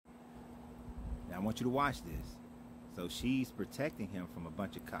want you to watch this. So she's protecting him from a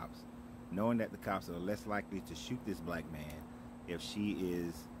bunch of cops, knowing that the cops are less likely to shoot this black man if she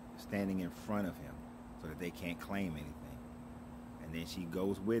is standing in front of him, so that they can't claim anything. And then she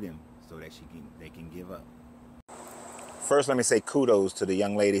goes with him so that they can give up. First, let me say kudos to the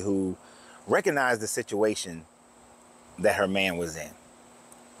young lady who recognized the situation that her man was in.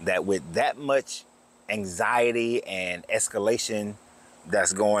 That with that much anxiety and escalation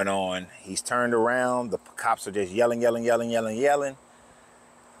that's going on, he's turned around, the cops are just yelling,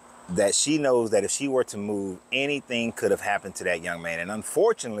 that she knows that if she were to move, anything could have happened to that young man. And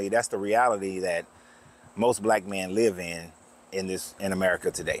unfortunately, that's the reality that most black men live in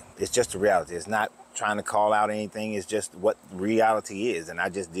America today. It's just a reality. It's not trying to call out anything. It's just what reality is. And I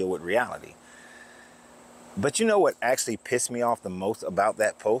just deal with reality. But you know what actually pissed me off the most about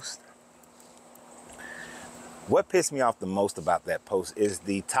that post? What pissed me off the most about that post is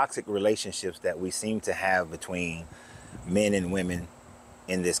the toxic relationships that we seem to have between men and women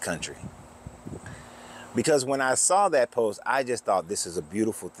in this country. Because when I saw that post, I just thought, this is a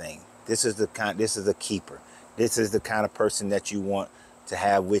beautiful thing. This is a keeper. This is the kind of person that you want to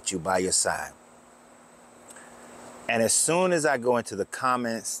have with you by your side. And as soon as I go into the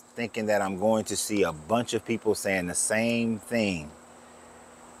comments thinking that I'm going to see a bunch of people saying the same thing,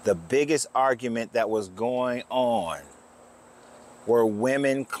 the biggest argument that was going on were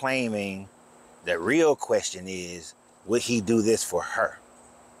women claiming the real question is, would he do this for her?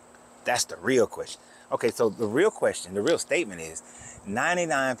 That's the real question. Okay, so the real question, the real statement is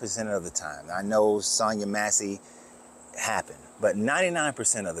 99% of the time, I know Sonia Massey happened, but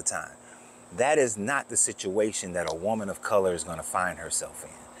 99% of the time, that is not the situation that a woman of color is going to find herself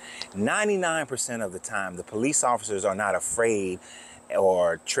in. 99% of the time, the police officers are not afraid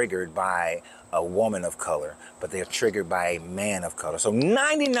or triggered by a woman of color, but they're triggered by a man of color. So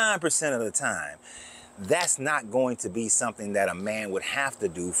 99% of the time, that's not going to be something that a man would have to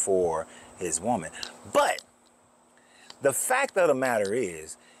do for his woman. But the fact of the matter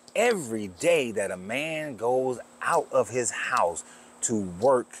is, every day that a man goes out of his house to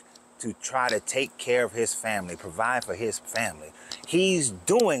work, to try to take care of his family, provide for his family, he's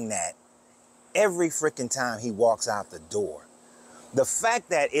doing that every freaking time he walks out the door. The fact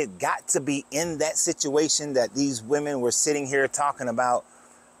that it got to be in that situation that these women were sitting here talking about,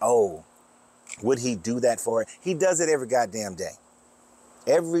 oh, would he do that for her? He does it every goddamn day.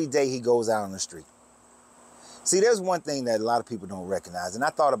 Every day he goes out on the street. See, there's one thing that a lot of people don't recognize, and I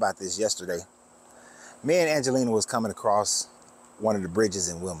thought about this yesterday. Me and Angelina was coming across one of the bridges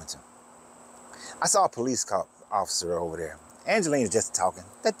in Wilmington. I saw a police officer over there. Angelina's just talking.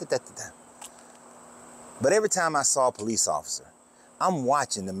 Da, da, da, da, da. But every time I saw a police officer, I'm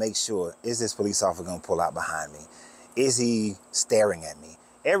watching to make sure, is this police officer going to pull out behind me? Is he staring at me?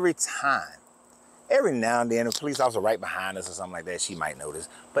 Every time. Every now and then, a police officer right behind us or something like that, she might notice.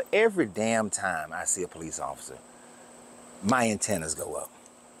 But every damn time I see a police officer, my antennas go up.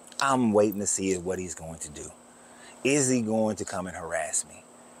 I'm waiting to see what he's going to do. Is he going to come and harass me?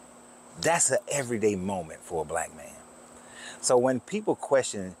 That's an everyday moment for a black man. So when people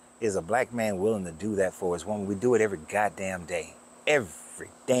question, is a black man willing to do that for his woman? We do it every goddamn day. Every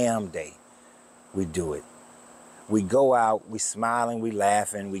damn day we do it. We go out, we smiling, we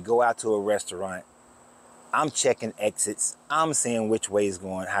laughing, we go out to a restaurant. I'm checking exits. I'm seeing which way is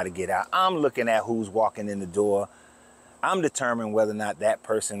going, how to get out. I'm looking at who's walking in the door. I'm determining whether or not that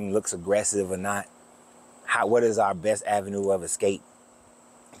person looks aggressive or not. What is our best avenue of escape?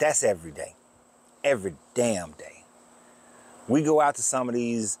 That's every day. Every damn day. We go out to some of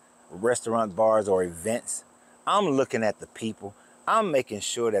these restaurant bars or events. I'm looking at the people. I'm making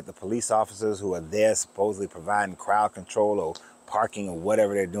sure that the police officers who are there supposedly providing crowd control or parking or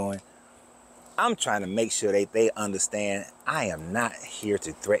whatever they're doing, I'm trying to make sure they understand I am not here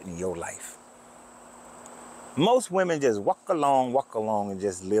to threaten your life. Most women just walk along and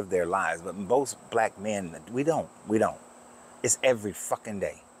just live their lives. But most black men, we don't. It's every fucking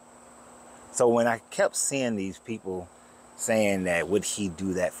day. So when I kept seeing these people saying that, would he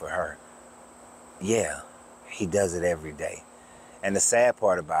do that for her? Yeah, he does it every day. And the sad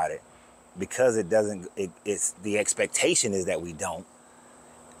part about it, because it's the expectation is that we don't.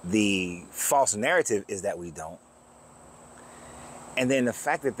 The false narrative is that we don't. And then the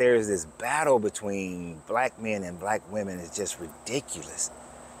fact that there is this battle between black men and black women is just ridiculous.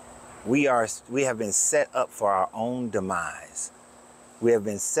 We have been set up for our own demise. We have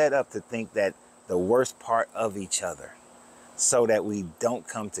been set up to think that the worst part of each other, so that we don't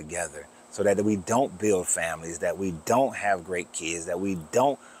come together, so that we don't build families, that we don't have great kids, that we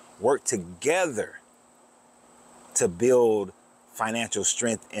don't work together to build financial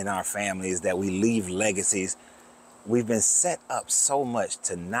strength in our families, that we leave legacies. We've been set up so much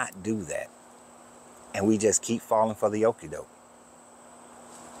to not do that. And we just keep falling for the okie doke.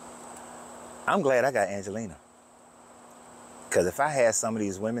 I'm glad I got Angelina. Because if I had some of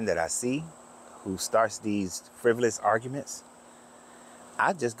these women that I see who starts these frivolous arguments,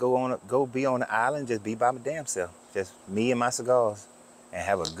 I'd just go be on the island, just be by my damn self. Just me and my cigars and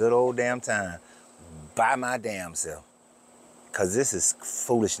have a good old damn time by my damn self. Because this is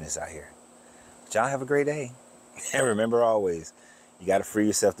foolishness out here. But y'all have a great day. And remember always, you got to free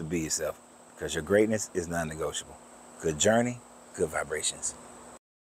yourself to be yourself. Because your greatness is non-negotiable. Good journey, good vibrations.